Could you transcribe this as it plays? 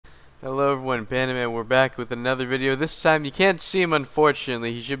Hello everyone, Panda we're back with another video. This time you can't see him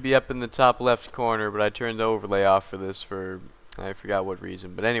unfortunately. He should be up in the top left corner, but I turned the overlay off for this for I forgot what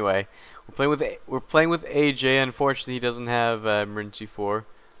reason. But anyway, we're playing with AJ. Unfortunately, he doesn't have emergency 4.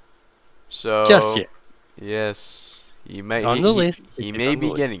 Just So yet. yes, he It's may on the list. he It's may on the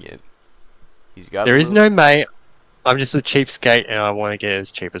be getting list. it. He's got a There is little. no mate. I'm just a cheapskate and I want to get it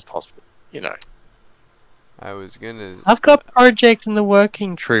as cheap as possible. You know. I was gonna. I've got projects in the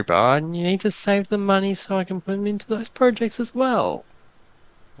working trooper and you need to save the money so I can put them into those projects as well.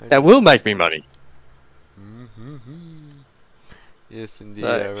 That will make me money. Yes, indeed.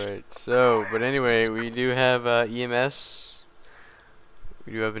 So, All right. So, but anyway, we do have EMS.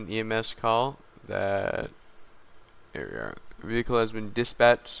 We do have an EMS call that. Here we are. The vehicle has been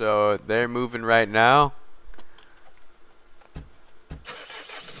dispatched, so they're moving right now.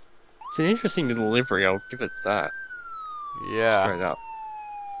 it's an interesting delivery, I'll give it that. Yeah, Straight up.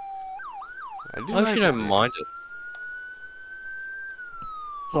 I do I like actually it don't there. mind it.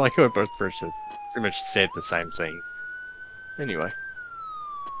 I like how both pretty much said the same thing. Anyway.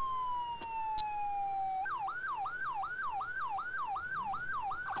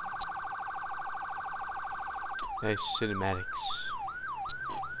 Nice cinematics.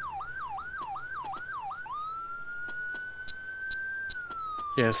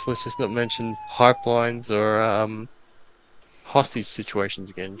 Yes, let's just not mention pipelines or hostage situations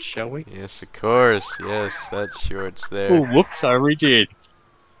again, shall we? Yes, of course. Yes, that short's there. Oh, whoops, I already did.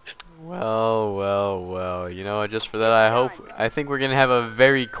 Well, well, well. You know, just for that, I think we're gonna have a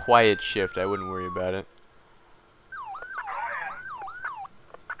very quiet shift. I wouldn't worry about it.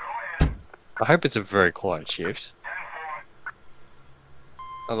 I hope it's a very quiet shift.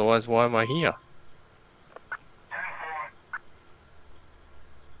 Otherwise, why am I here?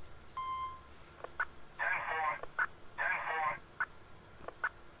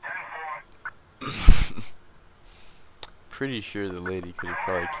 Pretty sure the lady could have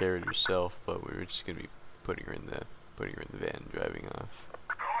probably carried herself, but we were just gonna be putting her in the van, driving off.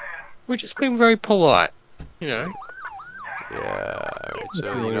 We're just being very polite, you know. Yeah. All right. So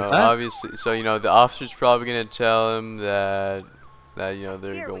Nothing you wrong with know, that. obviously, so you know, the officer's probably gonna tell him that you know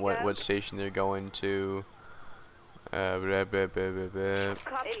they're going what station they're going to. Blah, blah, blah, blah, blah.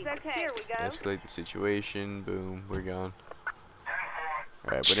 Escalate the situation. Boom. We're gone.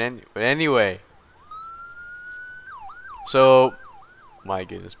 All right. But anyway. So, my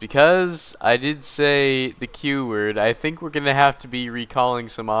goodness, because I did say the Q word, I think we're gonna have to be recalling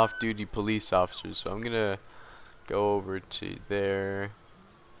some off-duty police officers. So I'm gonna go over to there.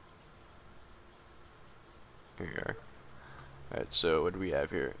 Here we are. Alright, so what do we have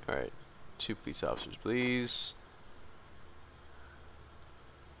here? Alright, 2 police officers, please.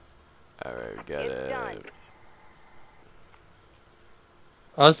 Alright, we got a.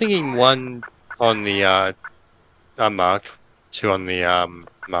 I was thinking one on the unmarked, two on the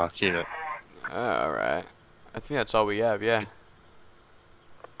marked unit. Alright. I think that's all we have, yeah.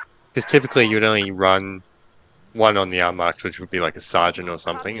 Because typically you'd only run one on the unmarked, which would be like a sergeant or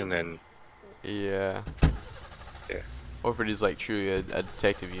something, and then Yeah. yeah, Or if it is like truly a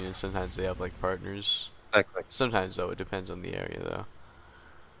detective unit, sometimes they have like partners. exactly. Sometimes though, it depends on the area though.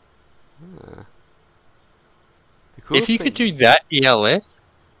 The cool If you could thing. do that ELS,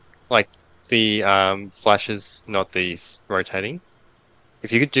 like the flashes, not these rotating.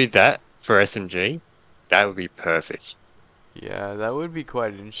 If you could do that for SMG, that would be perfect. Yeah, that would be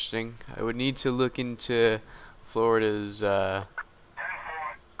quite interesting. I would need to look into Florida's little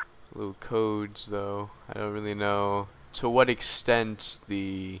codes though. I don't really know to what extent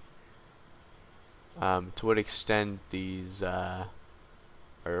these are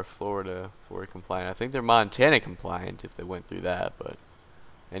Florida compliant. I think they're Montana compliant if they went through that, but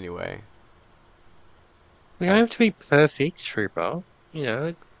anyway. We don't have to be perfect, Trooper. You know,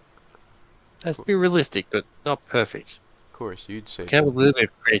 it has to be realistic, but not perfect. Of course, you'd say We can have a doesn't. little bit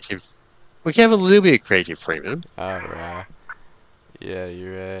of creative. We can have a little bit of creative freedom. Alright. Yeah,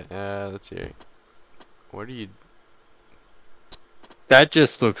 you're right. Let's hear it. What are you? That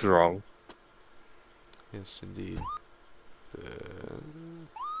just looks wrong. Yes, indeed. I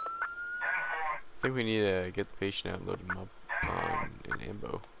think we need to get the patient out and load him up on an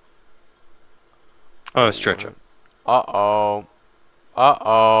ambo. Oh, a stretcher. Uh-oh.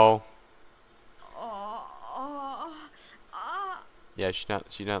 Uh-oh. Yeah, she's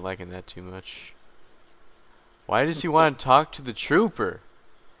not liking that too much. Why does he want to talk to the trooper?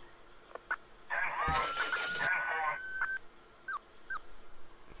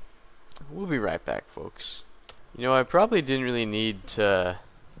 We'll be right back, folks. You know, I probably didn't really need to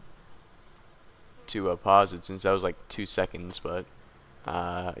pause it since that was like 2 seconds, but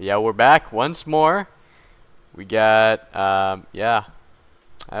Yeah, we're back once more. We got, yeah.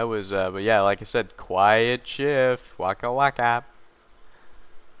 That was, but yeah, like I said, quiet shift. Waka waka.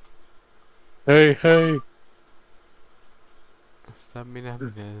 Hey, hey.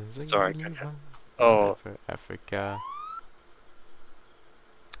 Sorry. Oh, Africa.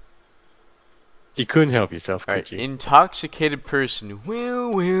 you couldn't help yourself, could Alright, you? intoxicated person.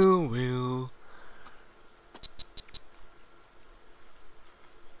 Will.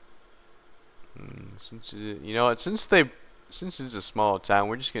 Since you know what, since it's a small town,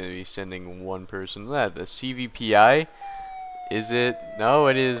 we're just gonna be sending one person. The CVPI. Is it? No,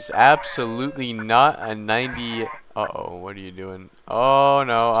 it is absolutely not a 90. Uh-oh, what are you doing? Oh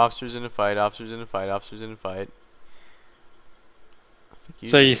no, officers in a fight. I think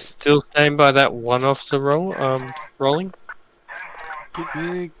So you still stand by that one officer rolling?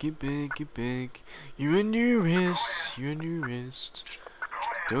 Get big. You're under arrest.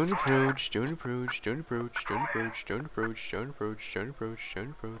 Don't approach. Just shoot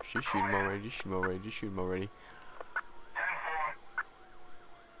him already.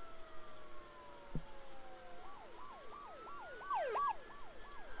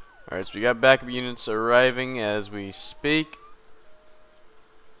 Alright, so we got backup units arriving as we speak.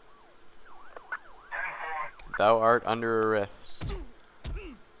 Thou art under arrest.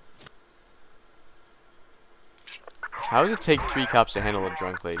 How does it take 3 cops to handle a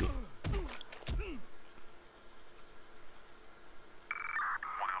drunk lady?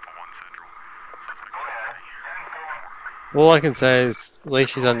 All I can say is, at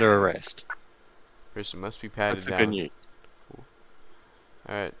least she's under arrest. Person must be patted That's the down. good news.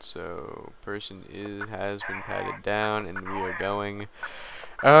 Alright, so person has been patted down, and we are going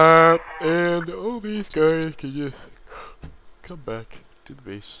up, and all these guys can just come back to the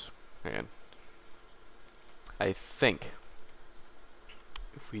base. Man, I think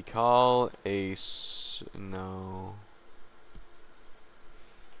if we call a no,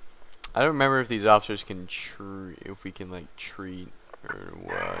 I don't remember if these officers can if we can like treat or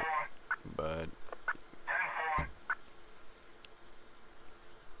what, but.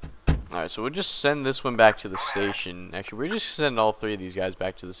 Alright, so we'll just send this one back to the station. Actually, we're just send all 3 of these guys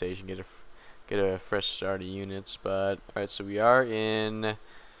back to the station, get a fresh start of units. But alright, so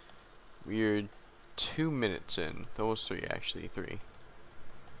we're 2 minutes in. Those 3 actually, 3.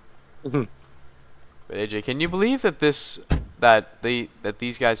 But AJ, can you believe that that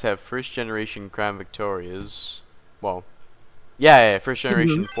these guys have first generation Crown Victorias? Well, yeah, first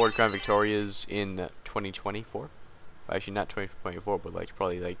generation Ford Crown Victorias in 2024. Actually, not 2024, but like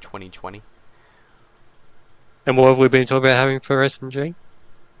probably like 2020. And what have we been talking about having for SMG?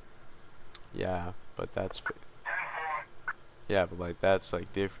 Yeah, but that's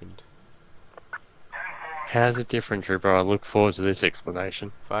like different. How's it different, Trooper? I look forward to this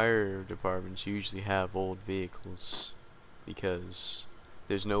explanation. Fire departments usually have old vehicles because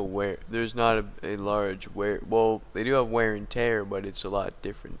there's not a large wear. Well, they do have wear and tear, but it's a lot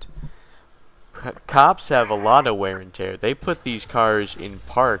different. Cops have a lot of wear and tear. They put these cars in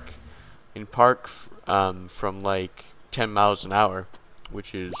park from like 10 miles an hour,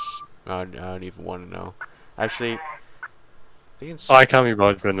 which is I don't even want to know. Actually, I can't be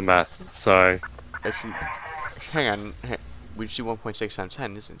bothered doing the math, so actually, hang on. We see 1.6 times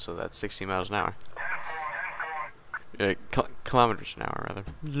 10, isn't it? So that's 60 miles an hour. Kilometers an hour, rather.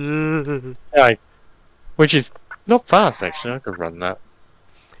 yeah, which is not fast actually. I could run that.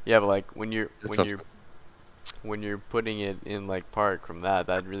 Yeah, but like when you're putting it in like park from that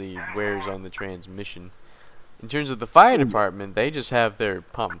really wears on the transmission. In terms of the fire department, they just have their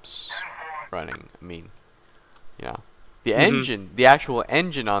pumps running. I mean, yeah, the engine, the actual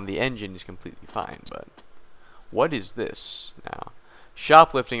engine on the engine is completely fine. But what is this now?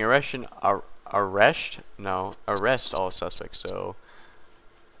 Shoplifting, arrest all suspects.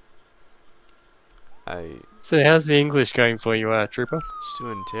 So how's the English going for you, Trooper? It's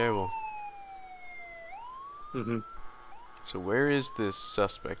doing terrible. So where is this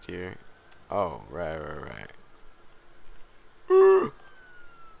suspect here? Oh, right.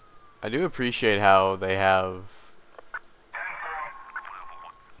 I do appreciate how they have.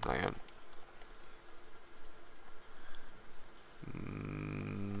 Hang on.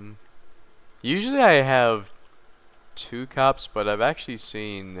 Usually I have 2 cops, but I've actually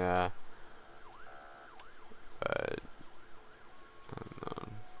seen.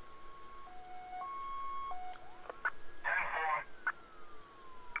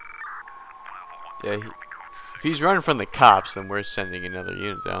 Yeah, if he's running from the cops, then we're sending another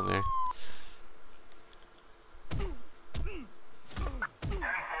unit down there.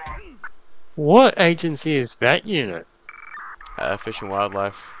 What agency is that unit? Fish and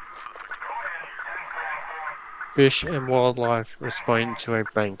Wildlife. Fish and Wildlife responding to a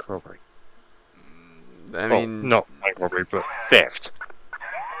bank robbery. I Well, mean, not bank robbery, but theft.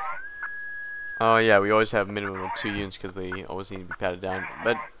 oh yeah, we always have a minimum of 2 units because they always need to be patted down.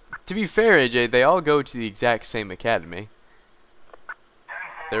 But to be fair, AJ, they all go to the exact same academy.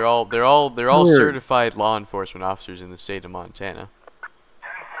 They're all Sure. certified law enforcement officers in the state of Montana.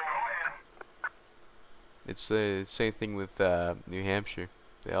 It's the same thing with New Hampshire.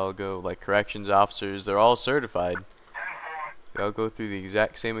 They all go, like, corrections officers. They're all certified. They all go through the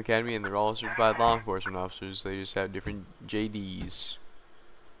exact same academy, and they're all certified law enforcement officers. They just have different JDs,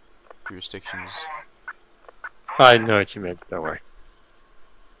 jurisdictions. I know what you meant, don't worry.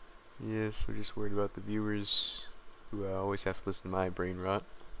 Yes, we're just worried about the viewers who always have to listen to my brain rot.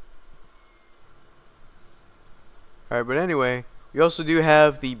 Alright, but anyway, we also do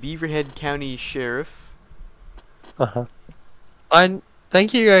have the Beaverhead County Sheriff. Uh-huh. I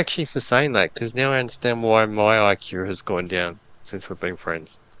thank you actually for saying that, because now I understand why my IQ has gone down since we've been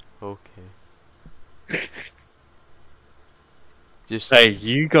friends. Okay. Just Hey,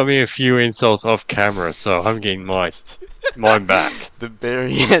 you got me a few insults off camera, so I'm getting mine back. the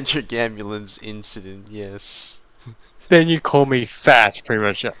bariatric ambulance incident, yes. Then you call me fat pretty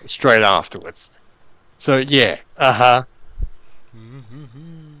much straight afterwards. So yeah,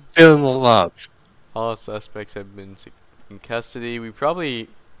 feeling the love. All suspects have been in custody. We probably...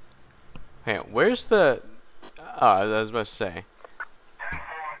 Hang on, where's the... Oh, I was about to say.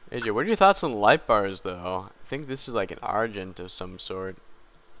 AJ, what are your thoughts on light bars, though? I think this is like an Argent of some sort.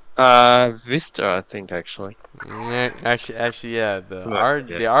 Vista, I think, actually. Yeah, actually, yeah. The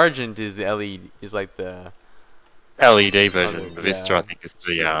Yeah. the Argent is the LED, is like the LED version. other- The Vista, yeah, I think, is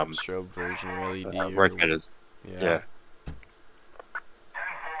the strobe version of LED. red meters. Yeah. Yeah.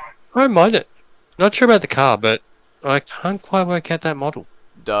 I don't mind it. Not sure about the car, but I can't quite work out that model.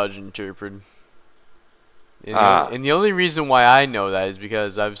 Dodge Interpret. Ah. And the only reason why I know that is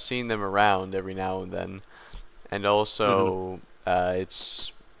because I've seen them around every now and then, and also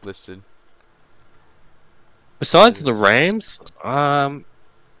it's listed. Besides the Rams, I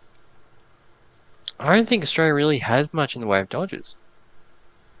don't think Australia really has much in the way of Dodges.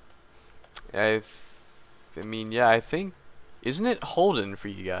 I mean, yeah, I think, isn't it Holden for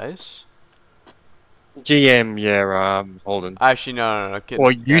you guys? GM, yeah, Holden. Actually, no.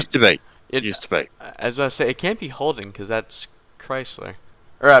 Or used to be. It Used to be. I was about to say, it can't be Holden because that's Chrysler,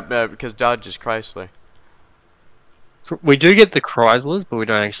 or because Dodge is Chrysler. We do get the Chryslers, but we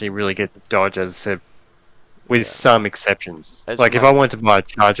don't actually really get the Dodge, as I said, with some exceptions. As Like, if my- I wanted to buy a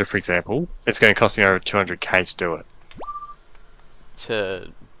Charger, for example, it's going to cost me over 200k to do it.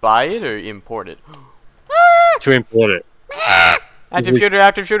 To buy it or import it? To import it. Active shooter.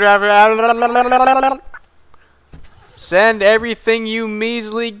 Send everything you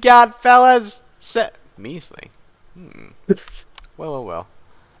measly got, fellas. Measly. Well.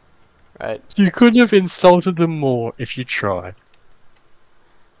 Right. You couldn't have insulted them more if you tried.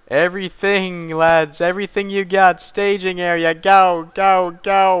 Everything, lads. Everything you got. Staging area. Go.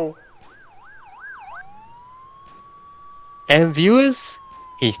 And viewers,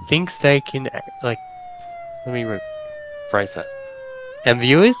 he thinks they can, like, let me rephrase that. And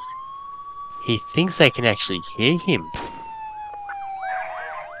viewers, he thinks they can actually hear him.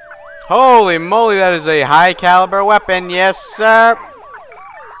 Holy moly, that is a high caliber weapon. Yes, sir.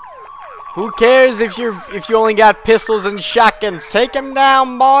 Who cares if you only got pistols and shotguns? Take them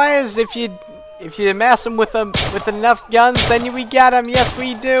down, boys. If you amass them with enough guns, then we got them. Yes,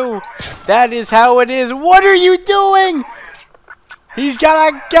 we do. That is how it is. What are you doing? He's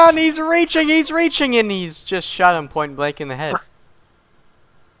got a gun. He's reaching, and he's just shot him point blank in the head.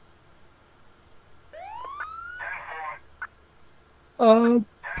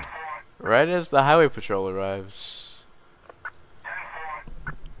 Right as the highway patrol arrives.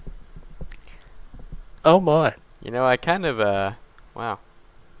 Oh my. You know, I kind of, wow.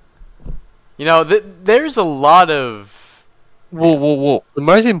 You know, there's a lot of... Whoa. The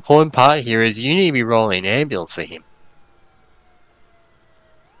most important part here is you need to be rolling an ambulance for him.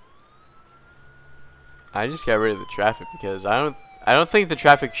 I just got rid of the traffic because I don't think the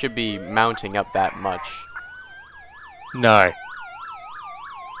traffic should be mounting up that much. No.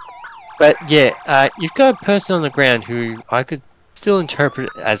 But yeah, you've got a person on the ground who I could still interpret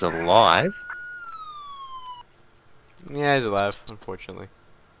as alive. Yeah, he's alive, unfortunately.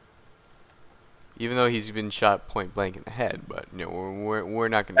 Even though he's been shot point blank in the head, but you know, we're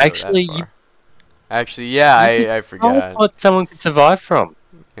not gonna Actually, go that far. Actually, yeah, I forgot. What someone could survive from.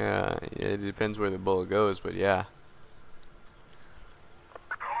 Yeah, it depends where the bullet goes, but yeah.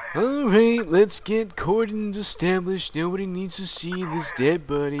 Alright, let's get cordons established. Nobody needs to see this dead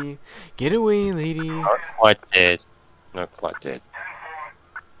body. Get away, lady. Not quite dead. Not quite dead.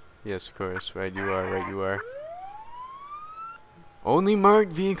 Yes, of course. Right, you are. Right, you are. Only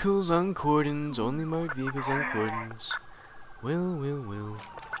marked vehicles on cordons. Only marked vehicles on cordons. Well.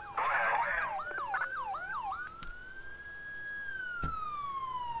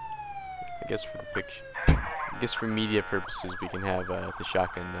 I guess for the picture. I guess for media purposes, we can have the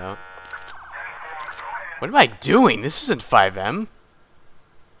shotgun now. What am I doing? This isn't 5M.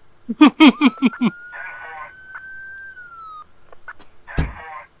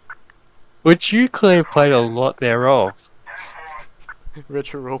 Which you clearly played a lot thereof.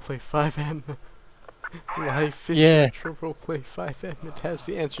 Retro Roleplay 5M. Live Fish Yeah. Retro Roleplay 5M. It has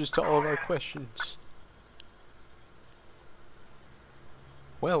the answers to all of our questions.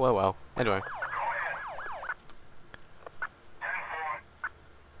 Well. Anyway.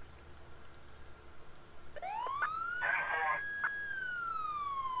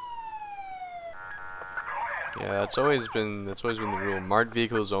 Yeah, that's always been the rule. Marked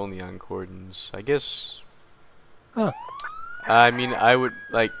vehicles only on cordons. I guess. Huh. I mean, I would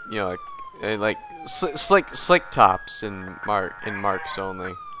like slick tops and marks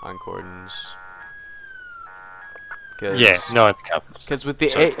only on cordons. Yeah, no undercovers.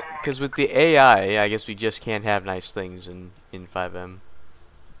 Because with the AI, I guess we just can't have nice things in 5M.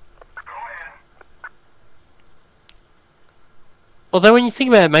 Although when you think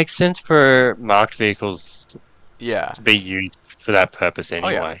about it, it makes sense for marked vehicles Yeah. to be used for that purpose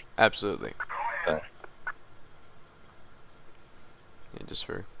anyway. Oh, yeah. Absolutely. So. Yeah, just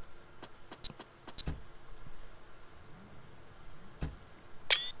for.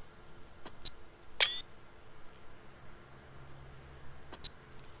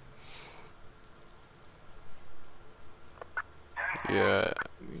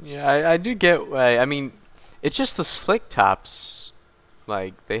 Yeah, I do get why. I mean, it's just the slick tops,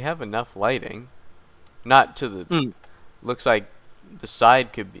 like, they have enough lighting. Not to the... Looks like the side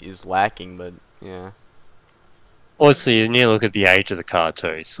is lacking, but, yeah. Also, you need to look at the age of the car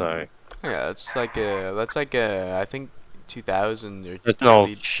too, so... Yeah, that's like a, I think, 2000 or... It's an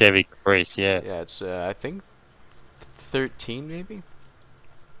old Chevy Caprice, yeah. Yeah, it's, I think, 13 maybe?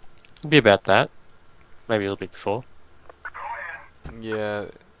 It'd be about that. Maybe a little bit before. Yeah,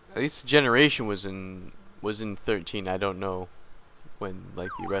 at least the generation was in 13. I don't know when like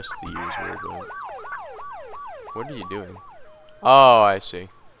the rest of the years were, but what are you doing? Oh, I see.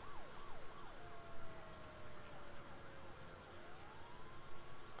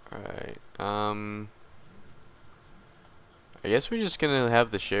 Alright, I guess we're just gonna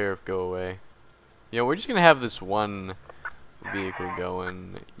have the sheriff go away. You know, we're just gonna have this one vehicle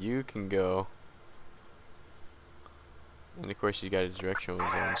going. You can go. And of course, he's got his directional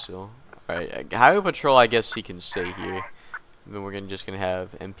zone still. Alright, Highway Patrol, I guess he can stay here. And then we're just gonna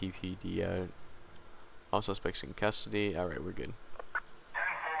have MPPD out. All suspects in custody. Alright, we're good.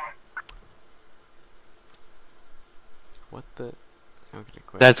 What the?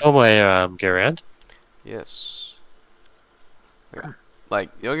 That's all my get around. Yes.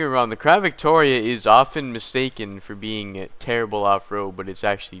 Like, don't get me wrong, the Crown Victoria is often mistaken for being terrible off-road, but it's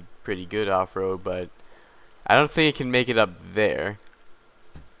actually pretty good off-road, but I don't think it can make it up there.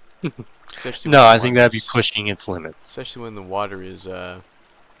 No, I think that'd be pushing its limits. Especially when the water is, you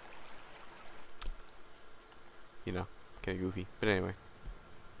know, kind of goofy. But anyway.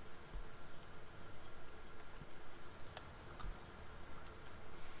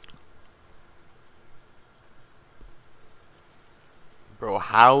 Bro,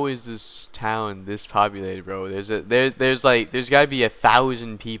 how is this town this populated, bro? There's gotta be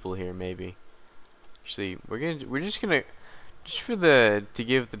 1,000 people here, maybe. Actually, to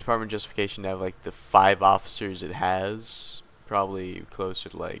give the department justification to have like the 5 officers it has, probably closer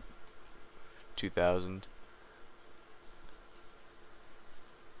to like 2,000.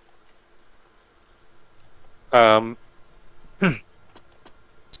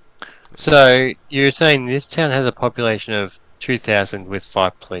 So you're saying this town has a population of 2,000 with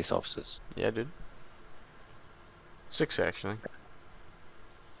 5 police officers? Yeah, dude. 6 actually.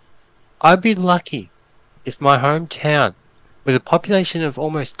 I'd be lucky if my hometown, with a population of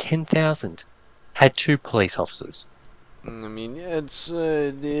almost 10,000, had 2 police officers. I mean, yeah,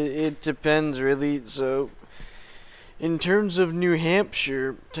 it depends really. So, in terms of New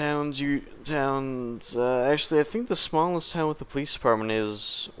Hampshire towns, actually, I think the smallest town with the police department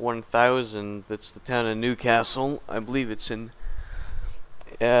is 1,000. That's the town of Newcastle. I believe it's in.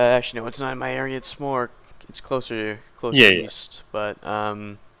 Actually, no, it's not in my area. It's more. It's closer Yeah, east. But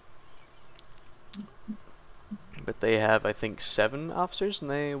but they have, I think, 7 officers, and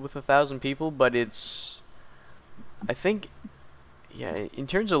they with 1,000 people. But it's, I think, yeah, in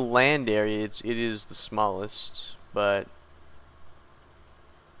terms of land area, it is the smallest. But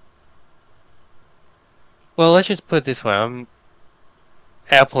Well, let's just put it this way.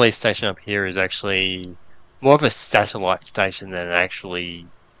 Our police station up here is actually more of a satellite station than actually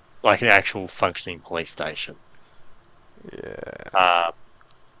like an actual functioning police station. yeah,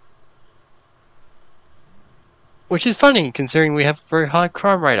 Which is funny considering we have a very high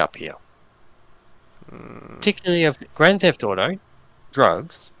crime rate up here, particularly of Grand Theft Auto,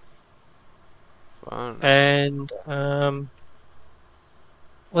 drugs, fun. and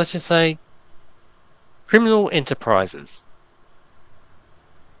let's just say criminal enterprises.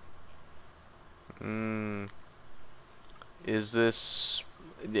 Is this,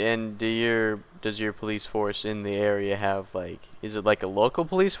 and does your police force in the area have, like, is it like a local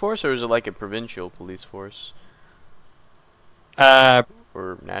police force, or is it like a provincial police force, Uh,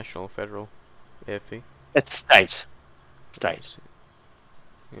 or national, federal, AFP? it's state. State.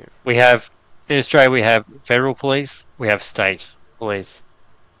 Yeah. We have in Australia we have federal police, we have state police,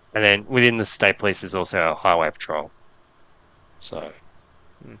 and then within the state police is also a highway patrol. So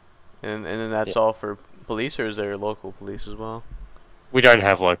And then that's yeah. all for police, or is there local police as well? We don't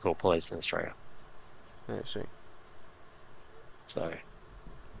have local police in Australia. I see. So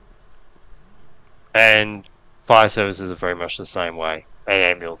and fire services are very much the same way, and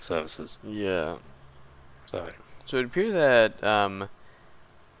ambulance services. Yeah. So So it appears that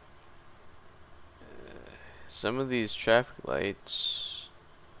some of these traffic lights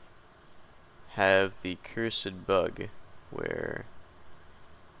have the cursed bug where,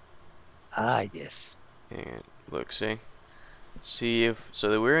 yes. hang on, look, see if, so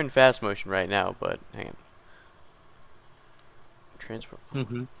that we're in fast motion right now, but hang on. Transport.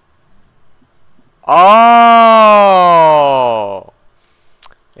 Mm-hmm. Oh!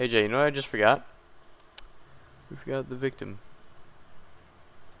 AJ, you know what I just forgot? We forgot the victim.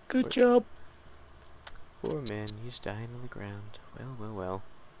 Good job. Poor man, he's dying on the ground. Well, well, well.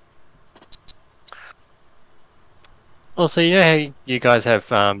 Also, you know how you guys have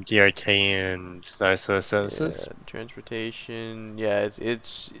DOT and those sort of services? Yeah, transportation. Yeah,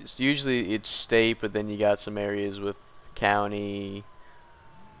 it's usually it's state, but then you got some areas with county.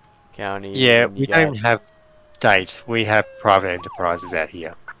 Yeah, And we don't have state. We have private enterprises out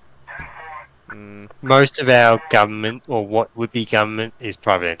here. Most of our government, or what would be government, is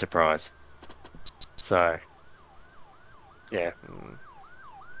private enterprise. So, yeah.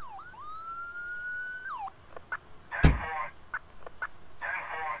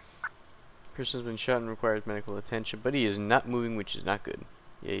 Person has been shot and requires medical attention, but he is not moving, which is not good.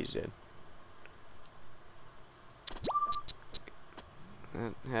 Yeah, he's dead.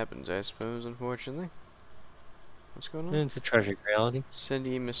 That happens, I suppose, unfortunately. What's going on? It's a tragic reality. Send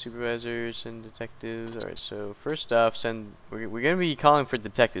EMS supervisors, send detectives. Alright, so first off, we're going to be calling for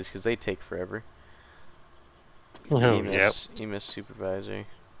detectives because they take forever. Oh, yep. EMS supervisor.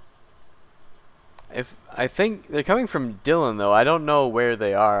 I think they're coming from Dillon, though. I don't know where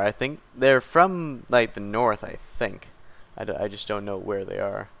they are. I think they're from, like, the north, I think. I just don't know where they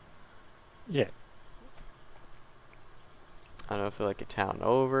are. Yeah. I don't know if they're, like, a town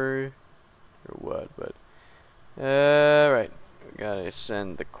over or what, but... right. We gotta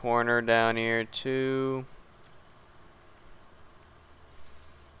send the coroner down here, too.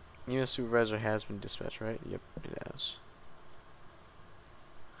 EMS supervisor has been dispatched, right? Yep, it has.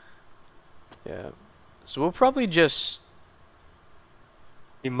 Yeah. So we'll probably just...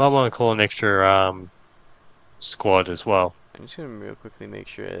 You might want to call an extra squad as well. I'm just gonna real quickly make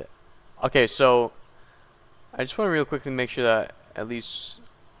sure that... Okay, so... I just want to real quickly make sure that at least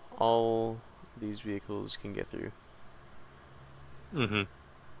all these vehicles can get through.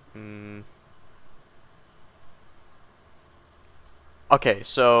 Okay,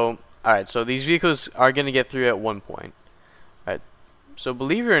 so... Alright, so these vehicles are gonna get through at one point. Alright. So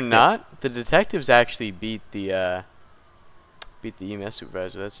believe it or not, the detectives actually beat the EMS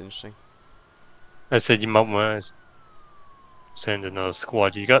supervisor. That's interesting. I said you might want to send another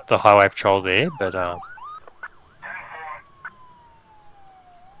squad. You got the highway patrol there, but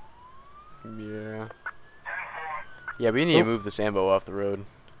Yeah. Yeah, we need to move this ambo off the road.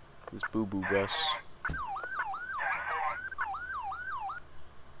 This boo-boo bus.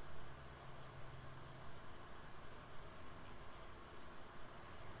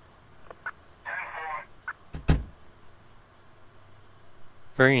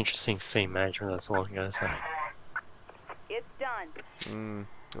 very interesting scene management, that's all I'm going to say. It's done.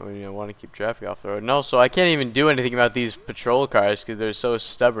 Well, you know, want to keep traffic off the road. And also, I can't even do anything about these patrol cars because they're so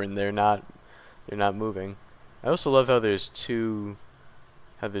stubborn. They're not moving. I also love how there's two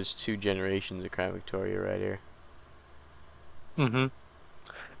generations of Crown Victoria right here. Mm-hmm.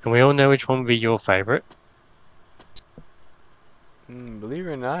 And we all know which one would be your favorite. Believe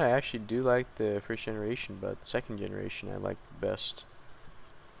it or not, I actually do like the first generation, but the second generation I like the best.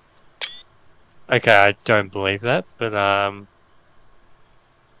 Okay, I don't believe that, but I'm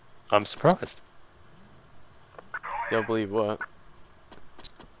surprised. Don't believe what?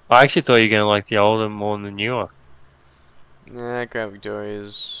 I actually thought you were gonna like the older more than the newer. Nah, Crown Victoria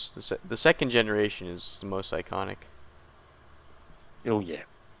is the second generation is the most iconic. Oh yeah.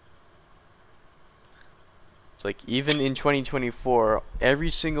 It's like even in 2024,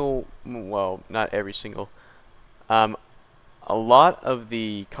 every single, well, not every single, a lot of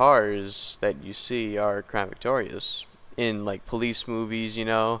the cars that you see are Crown Victorias in like police movies, you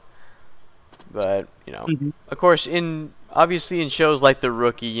know. But you know, Mm-hmm. of course, obviously in shows like The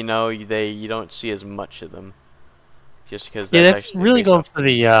Rookie, you know, you don't see as much of them, just because Yeah, that's they've actually really based gone off. for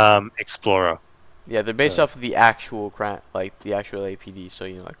the Explorer. Yeah, they're based So off of the actual like the actual APD. So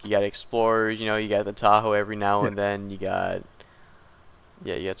you know, like you got Explorers, you know, you got the Tahoe every now yeah. and then. You got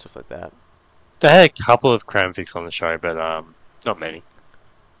you got stuff like that. They had a couple of Crown Vics on the show, but not many.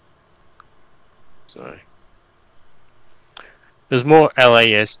 So there's more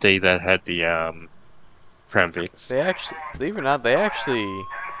LASD that had the Crown Vics. They actually, believe it or not, they actually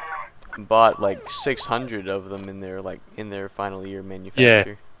bought like 600 of them in their final year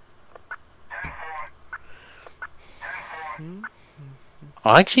manufacture.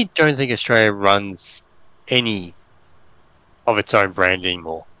 I actually don't think Australia runs any of its own brand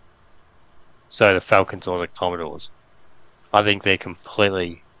anymore. So the Falcons or the Commodores, I think they're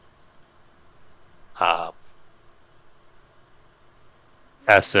completely out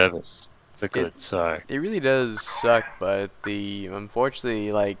of service for good. So It really does suck, but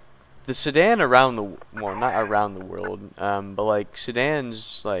unfortunately, like the sedan around well, not around the world, but like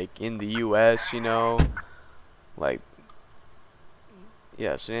sedans like in the U.S., you know, like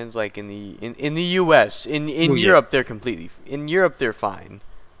yeah, sedans like in the U.S. In well, yeah, Europe they're in Europe they're fine,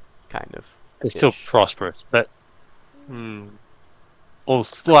 kind of they're still ish. prosperous, but or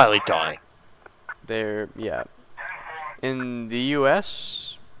slightly dying. They're in the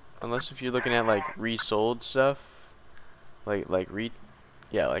U.S. unless if you're looking at like resold stuff, like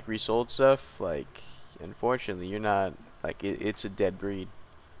resold stuff, like unfortunately you're not like it's a dead breed.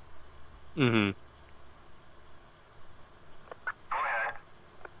 Mm-hmm.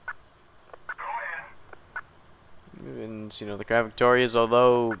 And you know the Crown Victorias,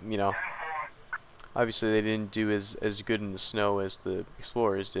 although you know obviously they didn't do as good in the snow as the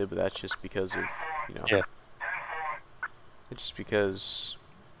Explorers did, but that's just because of you know Yeah. it's just because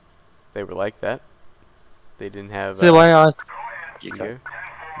they were like that. They didn't have. So the way I You go.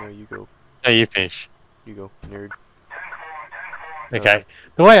 No, you go. no, you finish. You go, nerd. Okay.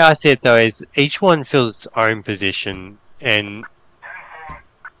 The way I see it though is each one fills its own position, and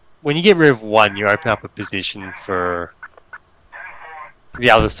when you get rid of one, you open up a position for the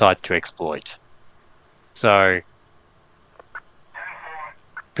other side to exploit. So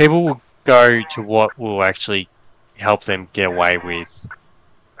people will go to what will actually help them get away with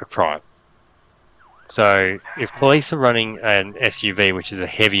a crime. So if police are running an SUV, which is a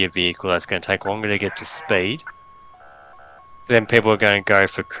heavier vehicle that's going to take longer to get to speed, then people are going to go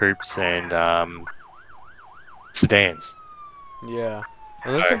for coupes and sedans. Yeah.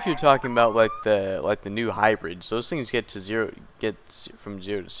 Unless if you're talking about like the new hybrids, those things get from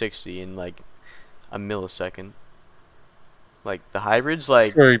 0 to 60 in like a millisecond. Like the hybrids,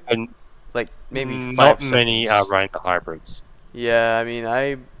 True, but like maybe not 5 many seconds. run the hybrids. Yeah, I mean,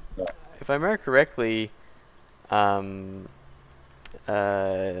 if I remember correctly, a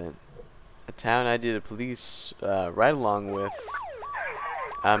town I did a police ride along with,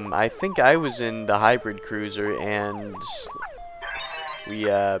 I think I was in the hybrid cruiser, and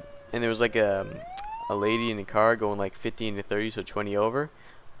there was like a lady in the car going like 15 to 30, so 20 over.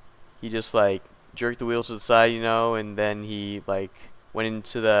 He just like jerked the wheel to the side, you know, and then he like went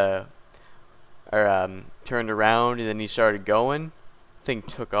into turned around, and then he started going. Thing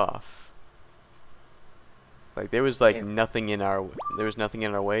took off. Like there was like nothing in our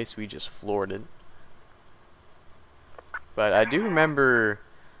way, so we just floored it. But I do remember,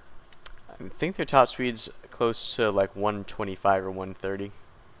 I think their top speed's close to like 125 or 130.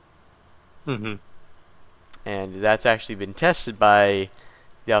 Mm-hmm. And that's actually been tested by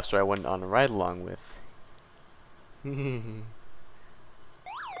the officer I went on a ride along with.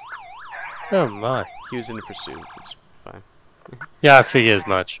 Oh my. He was in the pursuit. It's fine. Yeah, I figure as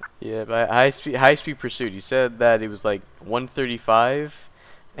much. Yeah, but high speed pursuit. He said that it was like 135,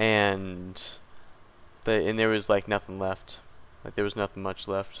 and And there was like nothing left. Like there was nothing much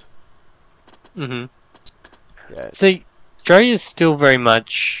left. Mm-hmm. Yeah. See, Australia's still very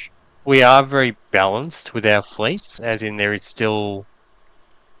much. We are very balanced with our fleets, as in there is still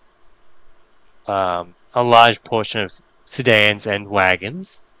a large portion of sedans and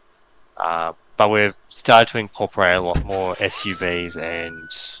wagons. But we've started to incorporate a lot more SUVs and,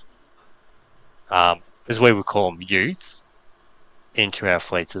 as we would call them, utes, into our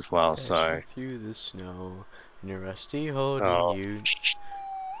fleets as well. So, Dashing through the snow in a rusty holding oh, ute.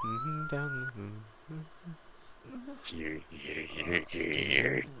 Down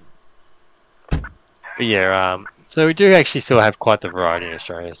but yeah, so we do actually still have quite the variety in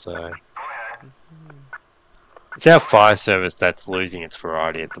Australia. So it's our fire service that's losing its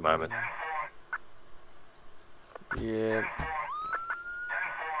variety at the moment. yeah.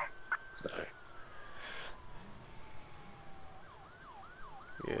 So,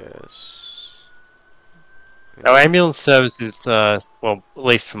 Yes. our ambulance services, well, at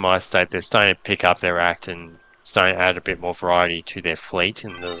least for my state, they're starting to pick up their act and starting to add a bit more variety to their fleet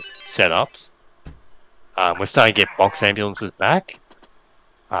and the setups. We're starting to get box ambulances back.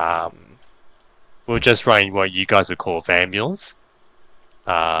 We're just running what you guys would call Vambulance.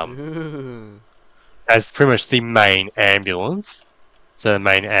 As pretty much the main ambulance. So the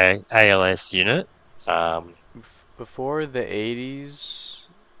main ALS unit. Before the 80s,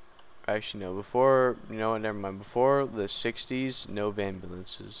 actually no, before, you know what, never mind, before the 60s, no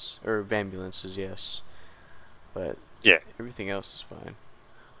Vambulances, or Vambulances, yes, but Yeah. everything else is fine.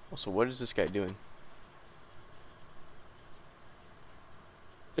 Also, what is this guy doing?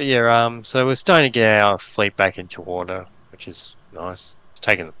 But yeah, so we're starting to get our fleet back into order, which is nice. It's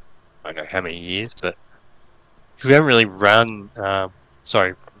taken, I don't know how many years, but we haven't really ran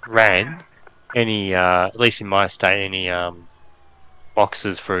any, at least in my state, any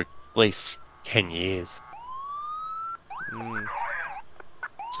boxes for at least 10 years.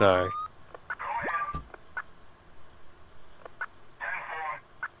 So,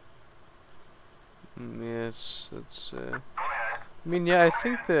 Yes, that's, I mean, yeah, I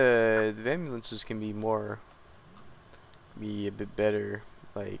think the ambulances can be a bit better,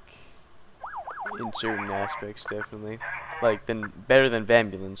 like, in certain aspects, definitely. Like, better than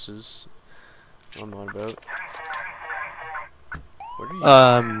Vambulances. I'm on about. What are you?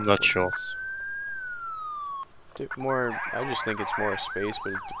 I'm not what sure. More, I just think it's more space,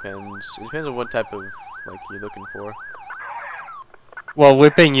 but it depends. It depends on what type of, like, you're looking for. Well,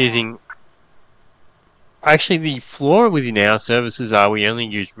 we've been using. Actually, the flaw within our services are we only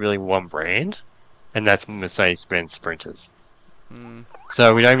use really one brand, and that's Mercedes-Benz Sprinters.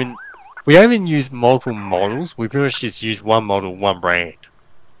 So we don't even use multiple models. We pretty much just use one model, one brand.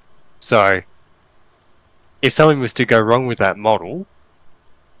 So if something was to go wrong with that model,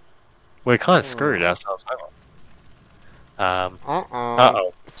 we're kind of screwed ourselves over.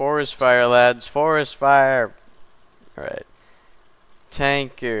 Uh-oh. Forest fire, lads. Forest fire. Alright.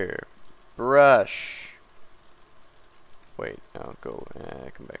 Tanker. Brush. Wait, no, go.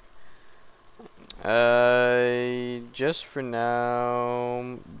 Come back. Just for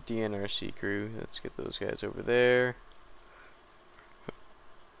now, DNRC crew. Let's get those guys over there.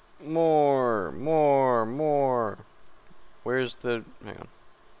 More. Where's the... Hang on.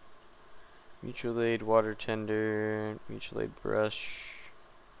 Mutual aid, water tender, mutual aid brush.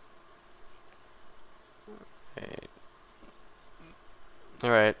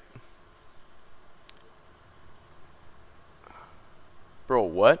 Alright. Bro,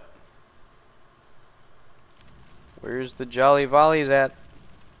 what? Where's the Jolly Volleys at?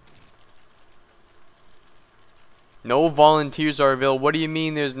 No volunteers are available. What do you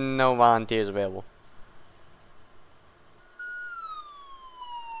mean there's no volunteers available?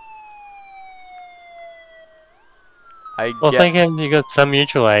 Well, thank you. You got some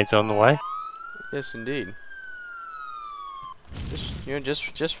mutual aids on the way. Yes, indeed.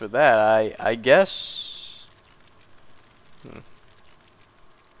 Just for that, I guess.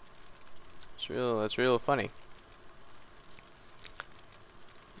 That's real funny.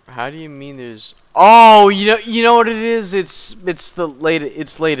 How do you mean there's? Oh, you know what it is? It's late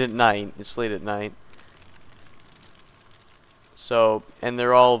at night. It's late at night. So, and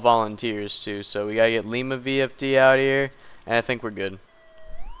they're all volunteers too. So we gotta get Lima VFD out here, and I think we're good.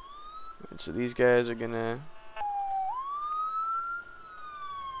 So these guys are gonna.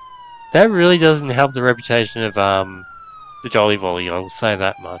 That really doesn't help the reputation of the Jolly Volley. I will say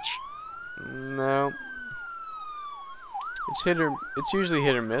that much. No. It's usually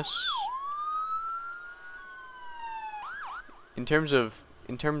hit or miss. In terms of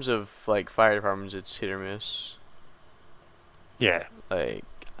like fire departments, it's hit or miss. Yeah. Like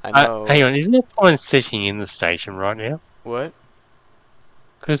I know. Hang on, isn't there someone sitting in the station right now? What?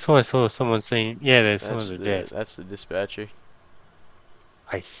 Because I saw someone saying, yeah, there's someone at the desk. That's the dispatcher.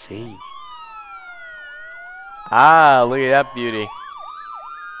 I see. Ah, look at that beauty.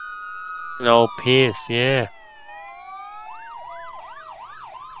 An old Pierce, yeah.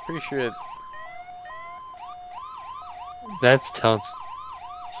 Pretty sure. That's Thompson.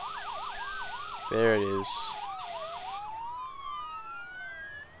 There it is.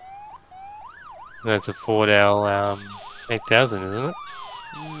 That's a Ford L 8000, isn't it?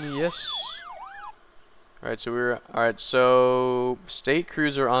 Yes. Alright, so state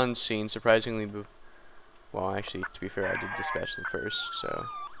crews are on scene, surprisingly. Well, actually, to be fair, I did dispatch them first, so.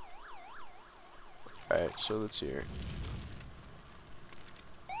 Alright, so let's see here.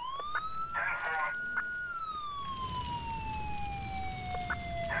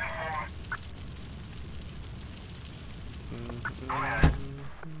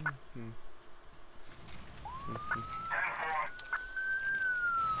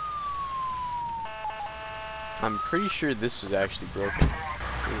 I'm pretty sure this is actually broken.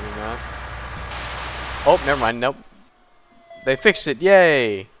 Believe it or not. Oh, never mind. Nope. They fixed it.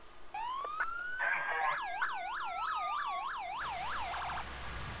 Yay!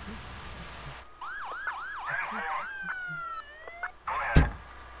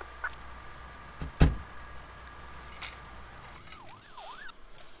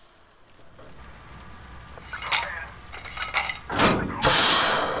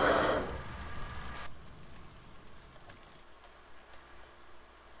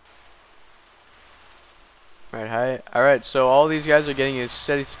 Alright, so all these guys are getting a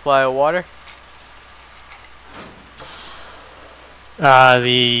steady supply of water?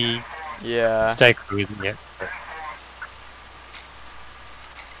 The Yeah. state crew isn't yet.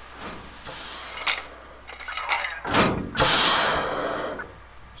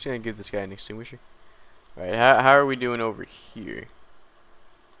 Just gonna give this guy an extinguisher. Alright, how are we doing over here?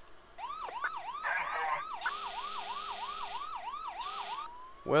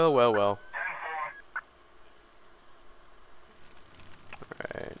 Well, well, well.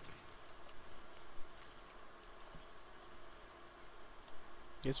 Alright.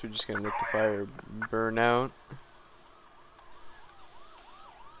 Guess we're just gonna let the fire burn out.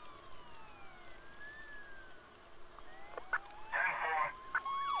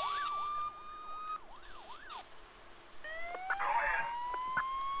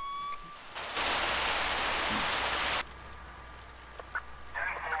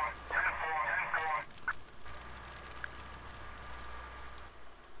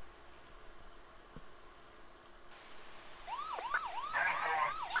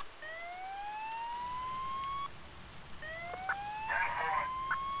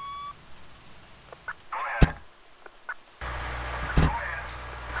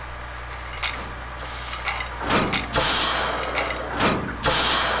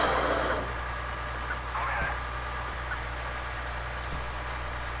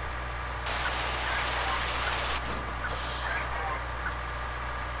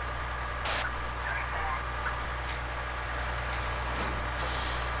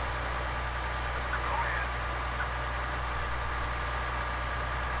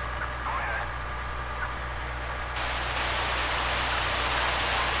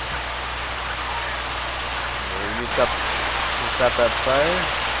 Stop that fire.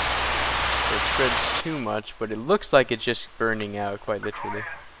 It spreads too much, but it looks like it's just burning out, quite literally.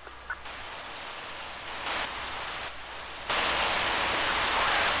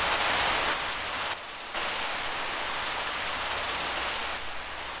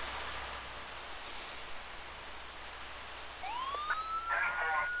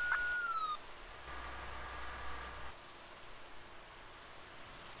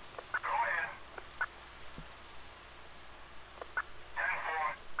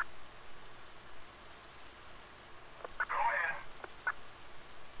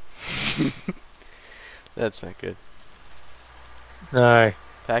 That's not good. No.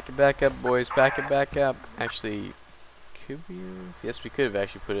 Pack it back up, boys. Pack it back up. Actually, could we have? Yes, we could have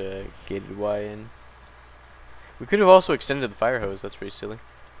actually put a gated Y in. We could have also extended the fire hose. That's pretty silly.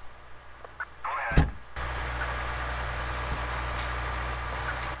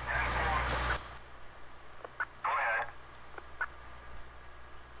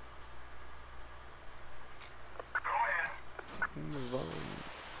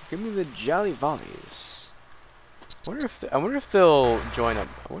 Give me the Jolly Volleys. I wonder if they'll join up.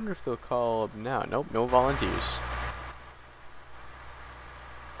 I wonder if they'll call up now. Nope, no volunteers.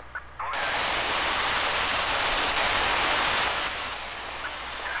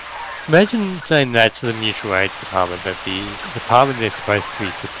 Imagine saying that to the mutual aid department, that the department they're supposed to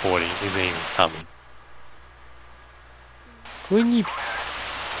be supporting isn't even coming. Wouldn't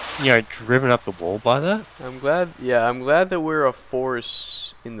you know, driven up the wall by that? I'm glad. Yeah, I'm glad that we're a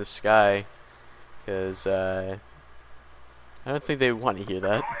force in the sky, because I don't think they want to hear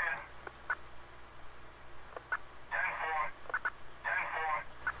that.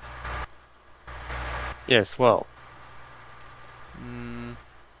 Yes, well.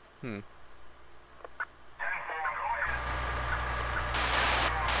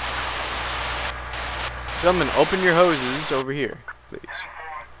 Gentlemen, open your hoses over here, please.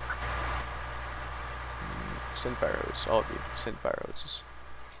 Send fire hoses, all of you. Send fire hoses.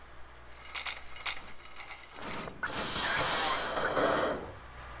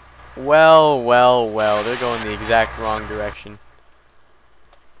 Well, well, well. They're going the exact wrong direction.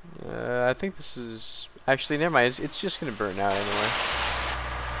 I think this is... Actually, never mind. It's just going to burn out anyway.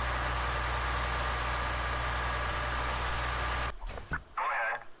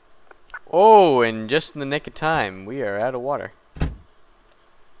 Oh, and just in the nick of time, we are out of water.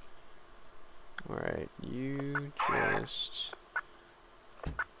 Alright, you just...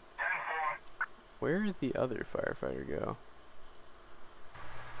 Where did the other firefighter go?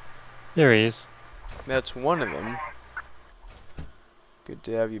 There he is. That's one of them. Good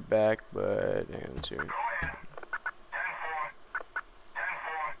to have you back, but hang on, let's see.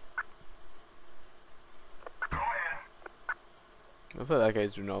 I feel like that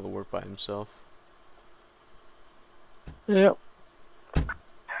guy's doing all the work by himself. Yep.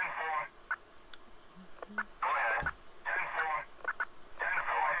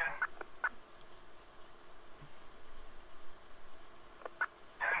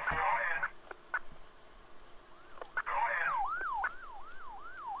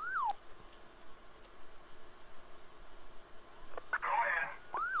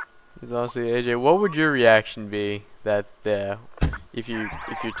 Because honestly, AJ, what would your reaction be that if you're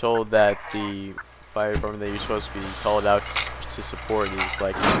told that the fire department that you're supposed to be called out to support is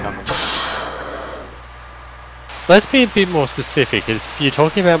like coming? Let's be a bit more specific. If you're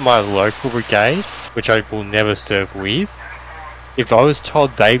talking about my local brigade, which I will never serve with, if I was told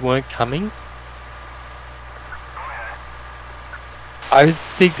they weren't coming, I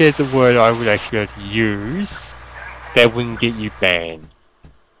think there's a word I would actually be able to use that wouldn't get you banned.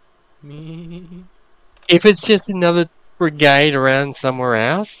 Me. If it's just another brigade around somewhere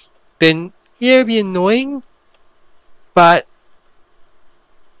else, then yeah, it'd be annoying, but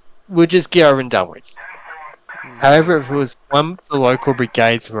we'll just get over and done with. However, if it was one of the local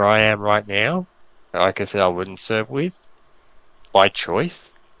brigades where I am right now, like I said, I wouldn't serve with, by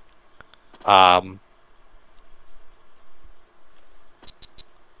choice. Yeah,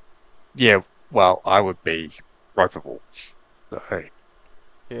 well, I would be ropeable. So.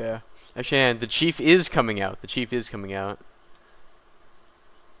 Yeah. Actually, and the chief is coming out. The chief is coming out.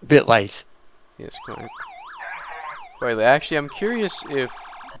 A bit late. Yes, quite. Actually, I'm curious if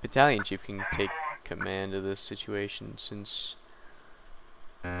the battalion chief can take command of this situation, since...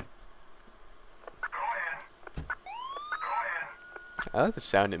 I like the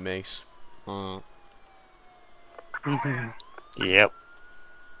sound it makes. Yep.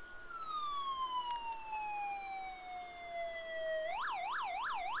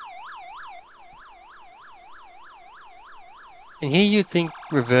 And here you'd think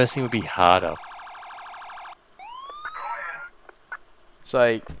reversing would be harder. It's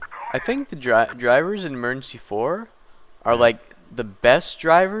like, I think the drivers in Emergency 4 are like the best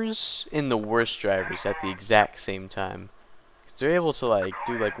drivers and the worst drivers at the exact same time. Cause they're able to like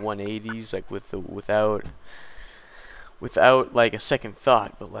do like 180s like without like a second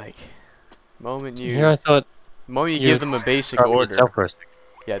thought, but like moment you I thought you give them a basic order.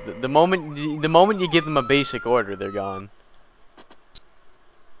 Yeah, the moment you give them a basic order, they're gone.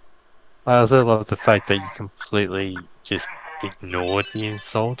 I also love the fact that you completely just ignored the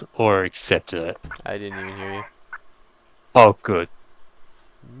insult or accepted it. I didn't even hear you. Oh, good.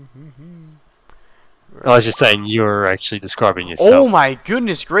 I was just saying you were actually describing yourself. Oh my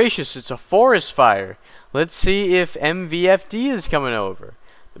goodness gracious, it's a forest fire. Let's see if MVFD is coming over.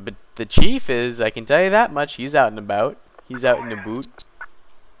 But the chief is, I can tell you that much, he's out and about. He's out in the boot.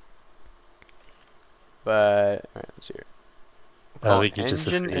 But, alright, let's see here.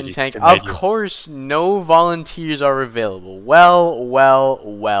 Engine and tank. Of course, no volunteers are available. Well, well,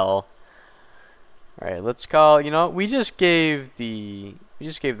 well. Alright, let's call, you know, we just gave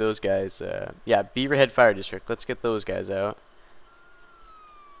those guys, yeah, Beaverhead Fire District. Let's get those guys out.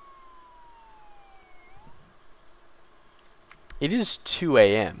 It is 2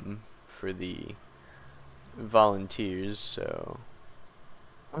 a.m. for the volunteers, so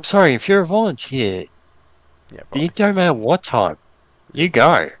I'm sorry, if you're a volunteer, Yeah, you probably. don't matter what time, you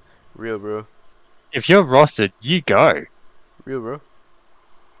go. Real, bro. If you're rostered, you go. Real, bro.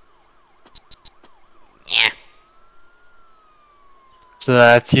 So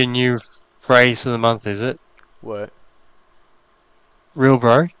that's your new phrase for the month, is it? What? Real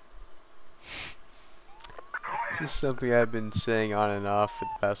bro? It's just something I've been saying on and off for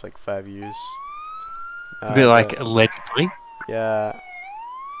the past like 5 years. A bit like allegedly. Yeah.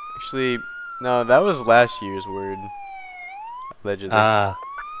 Actually, no, that was last year's word. Allegedly.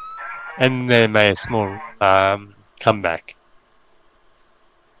 And then made a small comeback.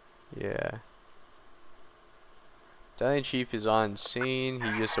 Yeah. Battalion Chief is on scene.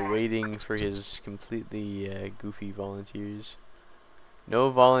 He's just awaiting for his completely goofy volunteers.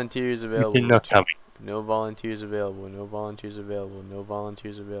 No volunteers available. You're not coming. No volunteers available. No volunteers available. No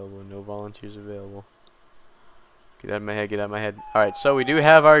volunteers available. No volunteers available. Get out of my head. Get out of my head. Alright, so we do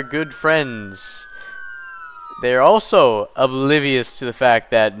have our good friends. They're also oblivious to the fact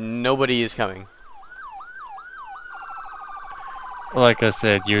that nobody is coming. Like I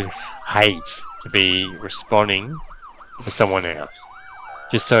said, you'd hate to be responding to someone else.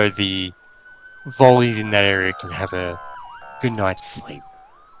 Just so the volleys in that area can have a good night's sleep.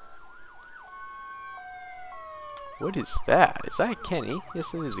 What is that? Is that a Kenny?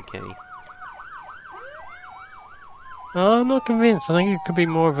 Yes, it is a Kenny. I'm not convinced. I think it could be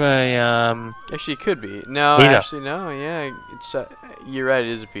more of a Actually, it could be. No, Peter. actually, no. Yeah, it's. You're right. It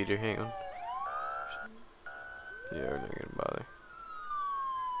is a Peter. Hang on. Yeah, we're not gonna bother.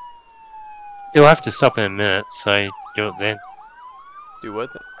 You'll have to stop in a minute, so do it then. Do what?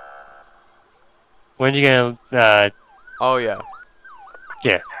 When you gonna Oh yeah.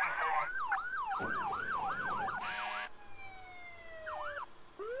 yeah.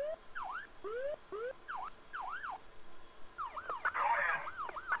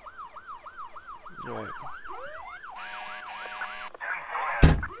 Right.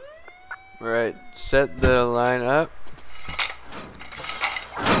 Alright, set the line up.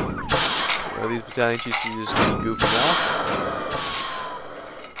 Well, these battalion chiefs are just goofing off.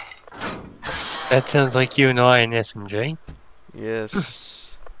 That sounds like you and I in SMG.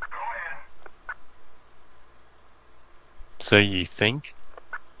 Yes. So you think?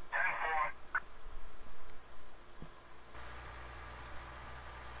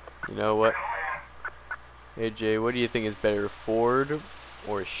 You know what? Hey Jay, what do you think is better, Ford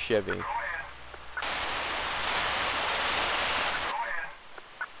or Chevy?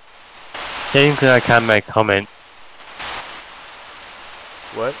 Technically I can't make comment.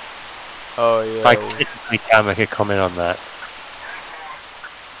 What? Oh yeah. I technically can't make a comment on that.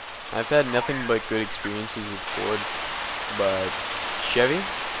 I've had nothing but good experiences with Ford, but Chevy?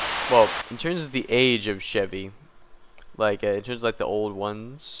 Well, in terms of the age of Chevy, like in terms of like the old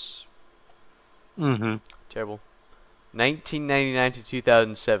ones, terrible. 1999 to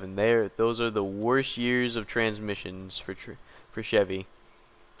 2007. Those are the worst years of transmissions for Chevy,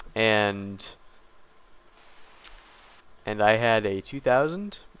 and I had a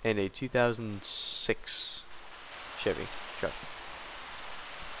 2000 and a 2006 Chevy truck.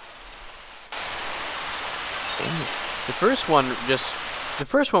 The first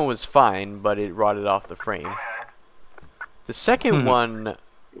one was fine, but it rotted off the frame. The second one,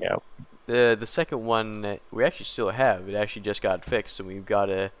 Yeah. the second one we actually still have. It actually just got fixed, and we got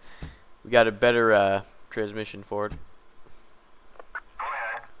a better transmission for it.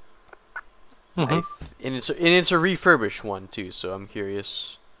 And it's a refurbished one too, so I'm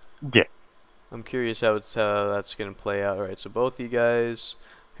curious. Yeah. I'm curious how that's gonna play out. All right, so both you guys.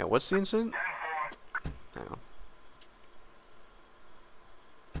 Okay, what's the incident? Oh.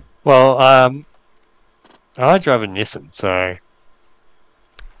 Well, I drive a Nissan, so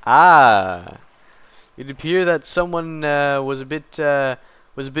It appeared that someone was a bit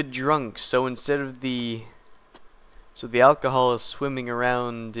drunk, so instead of the alcohol is swimming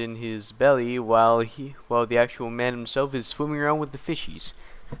around in his belly while the actual man himself is swimming around with the fishies.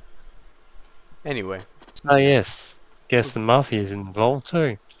 Anyway. oh yes, guess the mafia's involved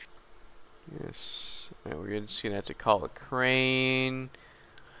too. Yes. Right, we're just gonna have to call a crane.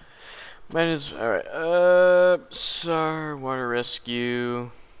 Alright, SAR, water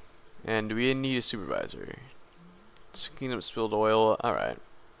rescue. And do we need a supervisor? Just clean up spilled oil. Alright.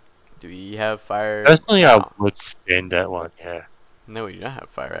 Do we have fire? Personally, I would send that one. Yeah. No, we do not have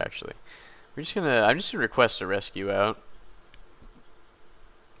fire actually. I'm just gonna request a rescue out.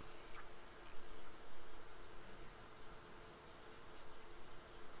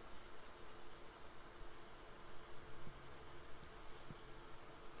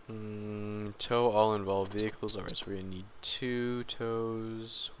 tow all involved vehicles. Alright, so we're gonna need 2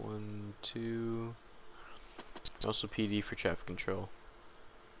 tows. 1, 2. Also PD for traffic control.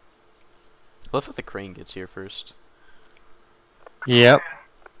 I love how the crane gets here first. Yep.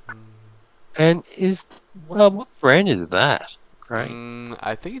 And what brand is that? Great.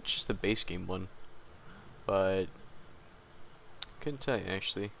 I think it's just the base game one, but couldn't tell you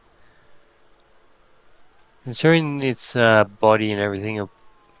actually. Considering its body and everything,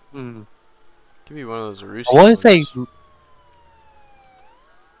 Could be one of those Arusi I want to say,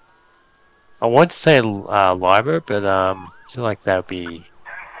 ones. Liber, but I feel like that would be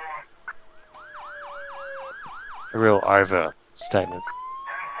a real overstatement.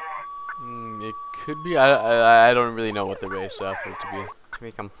 It could be. I don't really know what they're based off of, to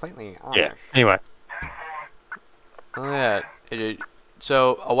be completely honest. Yeah. Anyway, Oh yeah.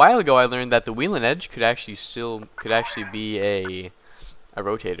 So a while ago, I learned that the wheel and edge could actually be a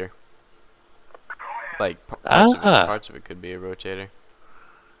rotator. Like parts of it could be a rotator.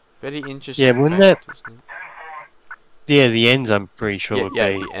 Very interesting. Yeah, wouldn't fact, that- isn't it? yeah, the ends I'm pretty sure Yeah, would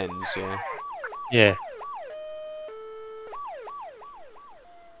yeah, be. the ends. Yeah. Yeah.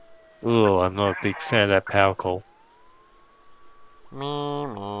 Ooh, I'm not a big fan of that power call.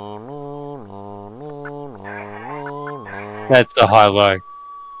 That's the high-low.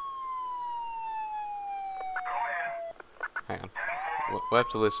 Hang on. We'll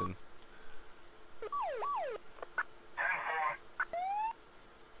have to listen.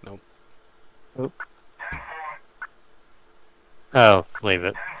 Nope. Oh, leave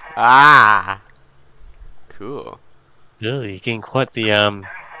it. Ah. Cool. Really, you're getting quite the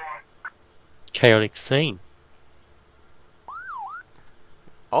chaotic scene.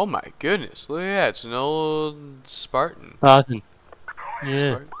 Oh my goodness! Look at that. It's an old Spartan. Spartan.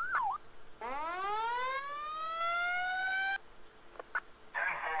 Yeah. Spartan.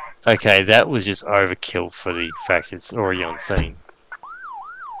 Okay, that was just overkill for the fact it's already on scene.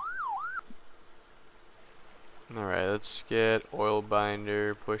 Alright, let's get oil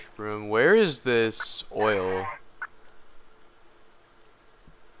binder, push broom. Where is this oil?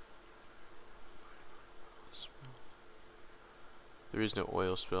 There is no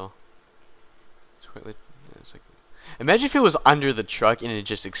oil spill. It's like, imagine if it was under the truck and it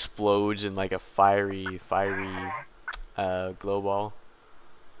just explodes in like a fiery glow ball.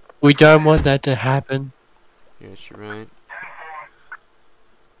 We don't want that to happen. Yes, you're right.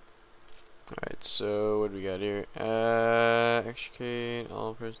 Alright, so what do we got here? Extricate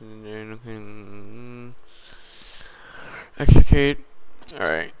all person in there. Extricate.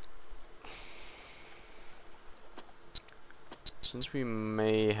 Alright. Since we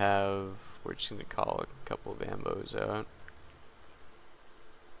may have, we're just gonna call a couple of ambos out.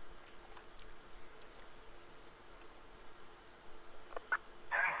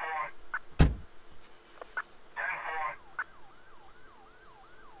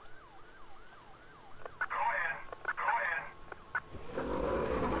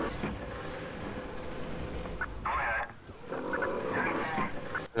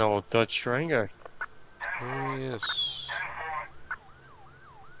 No, Dodge Durango. Oh yes.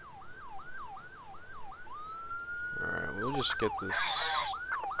 Alright, we'll just get this.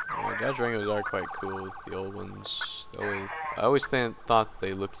 Dodge Durangos are quite cool. The old ones. I always thought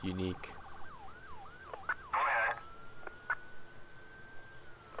they looked unique.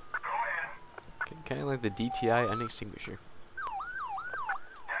 Kind of like the DTI unextinguisher.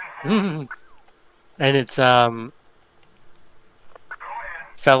 And it's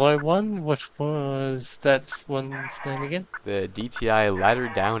fellow one. What was that one's name again? The DTI ladder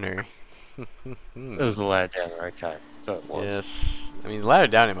downer. It was the ladder downer. Okay, so it was. Yes, I mean the ladder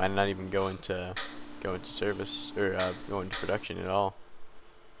downer might not even go into service or go into production at all,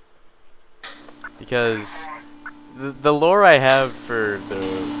 because the lore I have for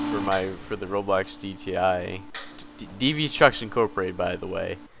the Roblox DTI, DV Trucks Incorporated, by the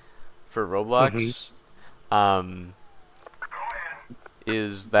way, for Roblox,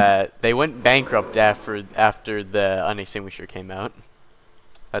 is that they went bankrupt after the unextinguisher came out.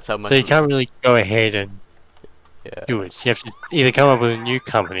 That's how much. So you can't really go ahead and Yeah. do it. So you have to either come up with a new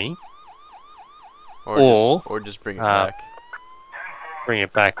company Or just bring it back. bring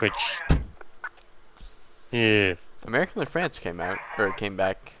it back, which yeah. American France came out, or it came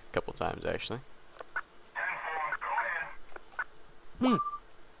back a couple times actually. Alright,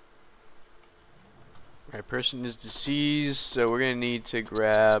 person is deceased, so we're gonna need to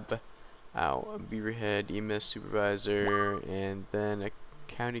grab a Beaverhead EMS supervisor and then a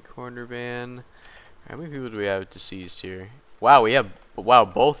county coroner van. How many people do we have deceased here? Wow,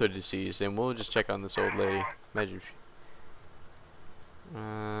 both are deceased, and we'll just check on this old lady. Imagine if,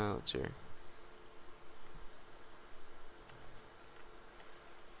 let's hear.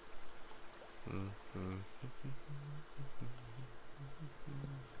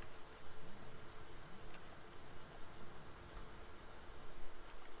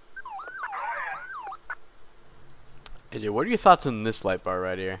 AJ, what are your thoughts on this light bar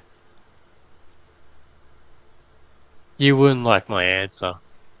right here? You wouldn't like my answer.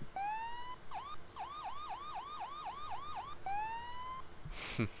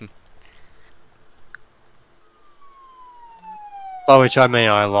 By which I mean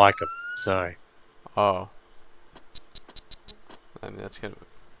I like them, so. Oh. I mean, that's kind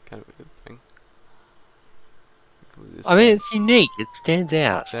of a good thing. I mean, it's unique. It stands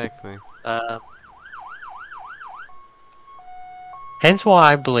out. Exactly. Hence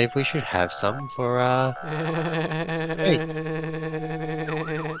why I believe we should have some for, Hey.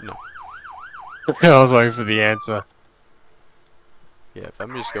 No. I was waiting for the answer. Yeah, if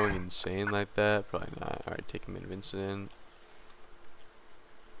I'm just going insane like that, probably not. Alright, take a minute of incident.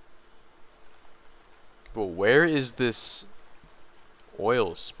 Well, where is this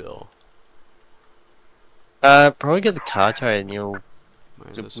oil spill? Probably get the car tire and you'll...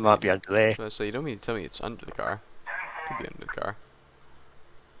 It might be under there. So you don't mean to tell me it's under the car. Could be under the car.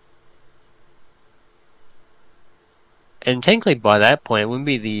 And technically by that point, it wouldn't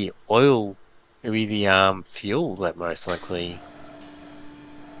be the oil, it would be the fuel that most likely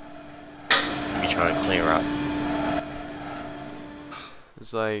be trying to clear up.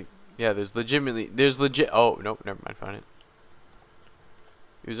 It's like, yeah, there's legit, oh, nope, never mind, found it.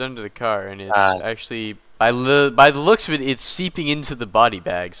 It was under the car, and it's actually, by the looks of it, it's seeping into the body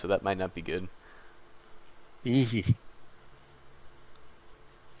bag, so that might not be good. Easy.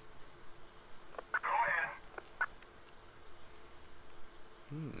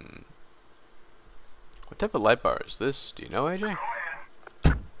 What type of light bar is this? Do you know, AJ?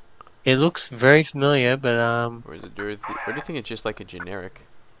 It looks very familiar, but Or is it, or do you think it's just like a generic?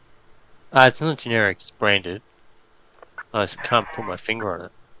 it's not generic, it's branded. I just can't put my finger on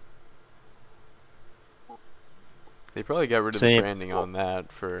it. They probably got rid of the branding on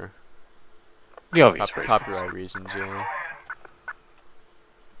that for the obvious copyright reasons, yeah.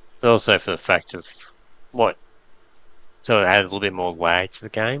 But also for the fact of what? So it added a little bit more lag to the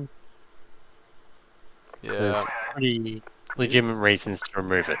game. Yeah. There's pretty legitimate reasons to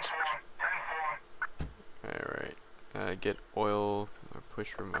remove it. Alright. Get oil or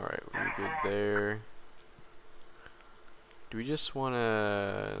push room. Alright, we're good there. Do we just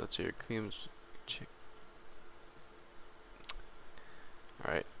wanna, let's see, claims check.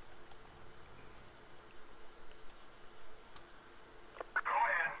 Alright.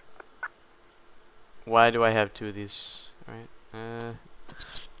 Why do I have two of these? Alright.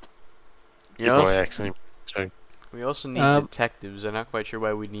 You probably accidentally too. We also need detectives. I'm not quite sure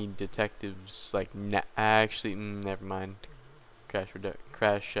why we need detectives. Like, actually, never mind. Crash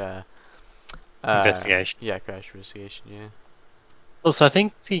investigation. Yeah, crash investigation. Yeah. Also, I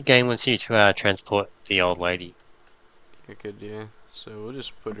think the game wants you to transport the old lady. It could, yeah. So we'll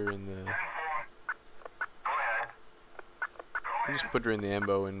just put her in the. We'll just put her in the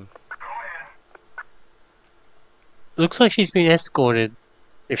ambo and. Looks like she's been escorted.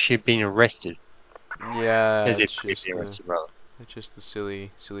 If she'd been arrested. Yeah, as if it's she'd been arrested, rather. It's just the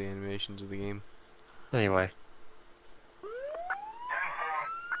silly animations of the game. Anyway.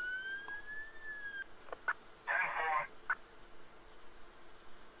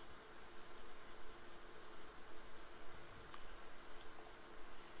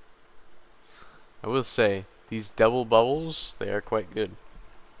 I will say, these double bubbles, they are quite good.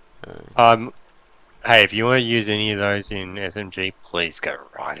 Hey, if you want to use any of those in SMG, please go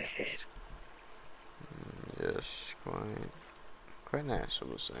right ahead. Yes, quite nice, I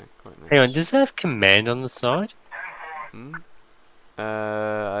will say. Quite nice. Hang on, does it have command on the side?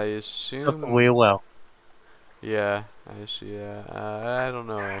 I assume. Does the wheel well? Yeah, I see that. I don't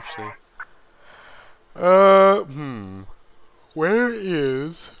know actually. Where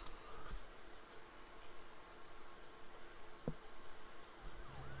is?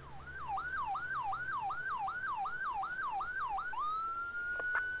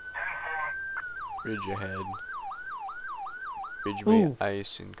 Bridge ahead. Bridge may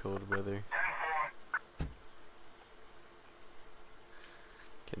ice in cold weather.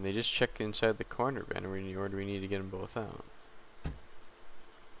 Can they just check inside the corner bin, or do we need to get them both out? I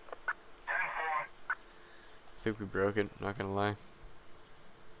think we broke it, not gonna lie.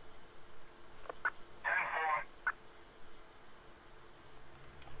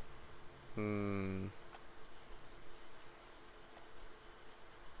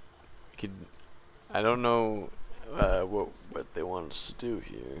 I don't know what they want us to do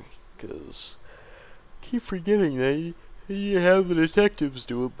here, because I keep forgetting they You have the detectives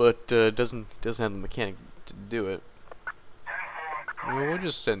do it, but doesn't have the mechanic to do it. Well, we'll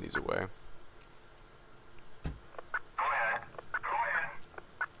just send these away.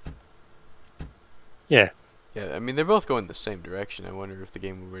 Yeah. Yeah, I mean they're both going the same direction. I wonder if the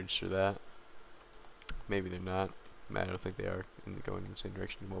game will register that. Maybe they're not. I don't think they are going in the same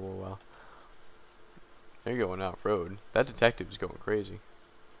direction. Well. They're going off road. That detective is going crazy.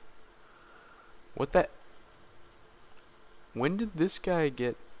 What that? When did this guy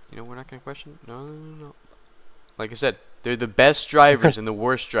get? You know, we're not gonna question. No. Like I said, they're the best drivers and the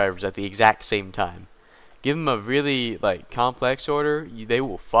worst drivers at the exact same time. Give them a really like complex order, they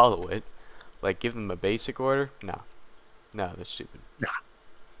will follow it. Like give them a basic order, no, they're stupid. Nah.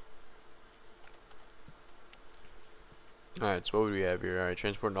 Alright, so what would we have here? Alright,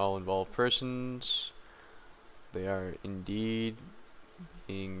 transporting all involved persons. They are indeed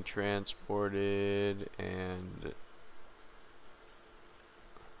being transported, and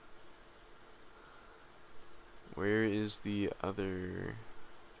where is the other?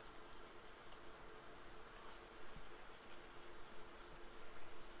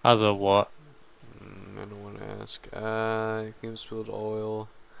 Other what? I don't want to ask. Fume spilled oil.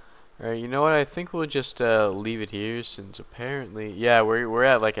 Alright, you know what? I think we'll just leave it here since apparently, yeah, we're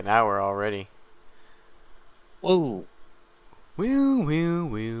at like an hour already. Whoa.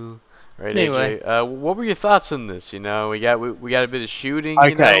 Wheel. Alright, Anyway. AJ, what were your thoughts on this? You know, we got a bit of shooting.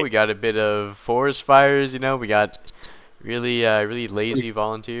 You know, we got a bit of forest fires. You know, we got really lazy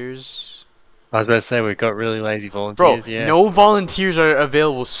volunteers. I was about to say we've got really lazy volunteers. Bro, yeah. no volunteers are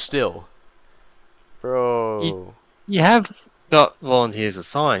available still. Bro. You have got volunteers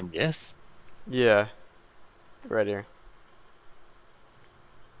assigned, yes? Yeah. Right here.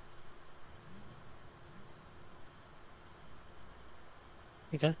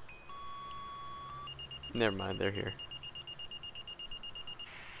 Okay. Never mind, they're here.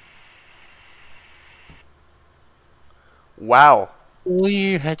 Wow. All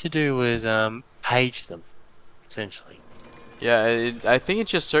you had to do was page them, essentially. Yeah, I think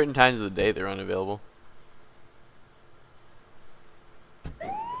it's just certain times of the day they're unavailable.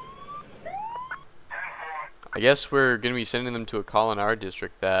 I guess we're gonna be sending them to a call in our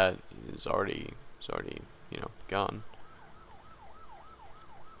district that is already you know, gone.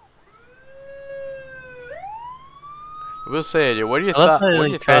 I will say, what are your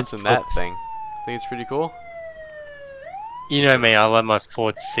thoughts on that thing? Think it's pretty cool? You know me, I love my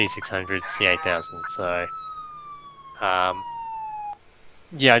Ford C600, C8000, so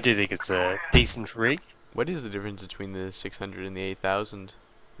yeah, I do think it's a decent rig. What is the difference between the 600 and the 8000?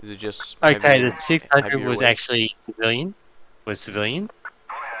 Is it just okay? The 600 was actually civilian,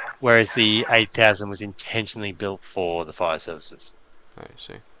 whereas the 8000 was intentionally built for the fire services. I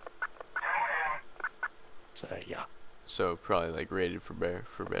see. So yeah. So probably like rated for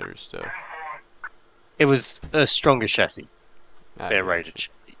better stuff. It was a stronger chassis, better Gotcha. rated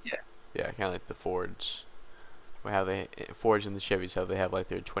chassis. Yeah. Yeah, kind of like the Fords. How they Fords and the Chevys, how they have like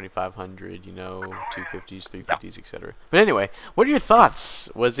their 2500, you know, 250s, 350s, etc. But anyway, what are your thoughts?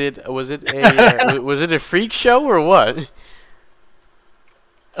 Was it a was it a freak show or what?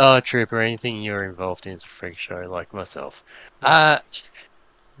 Oh, Trooper, anything you're involved in is a freak show, like myself.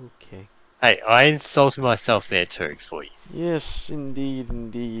 Okay. Hey, I insulted myself there too for you. Yes,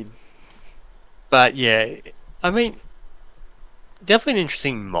 indeed. But yeah, I mean, definitely an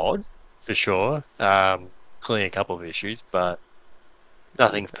interesting mod for sure. Clearly a couple of issues, but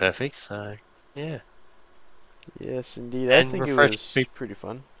nothing's perfect. So yeah. Yes, indeed. And I think it refresh was people pretty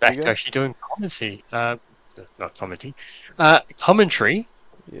fun. Back to actually doing commentary. Not commenting. Commentary.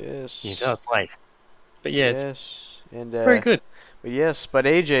 Yes. You can tell it's late. But yeah, it's yes, and very good. But yes, but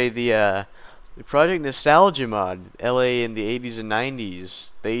AJ, the Project Nostalgia mod, LA in the 80s and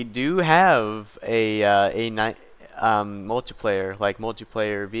 90s, they do have a multiplayer, like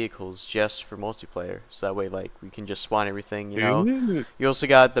multiplayer vehicles just for multiplayer. So that way, like, we can just spawn everything, you know. Ooh. You also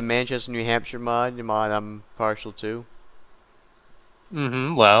got the Manchester, New Hampshire mod, the mod I'm partial to.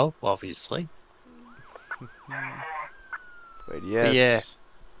 Well, obviously. But yes. yeah.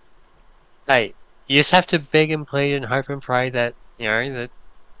 Hey, you just have to beg and plead and hope and pray that, you know, that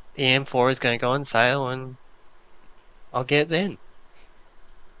the M4 is going to go on sale and I'll get it then.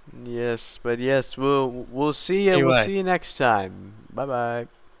 Yes, but yes, we'll see you. Anyway. We'll see you next time. Bye bye.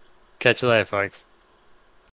 Catch you later, folks.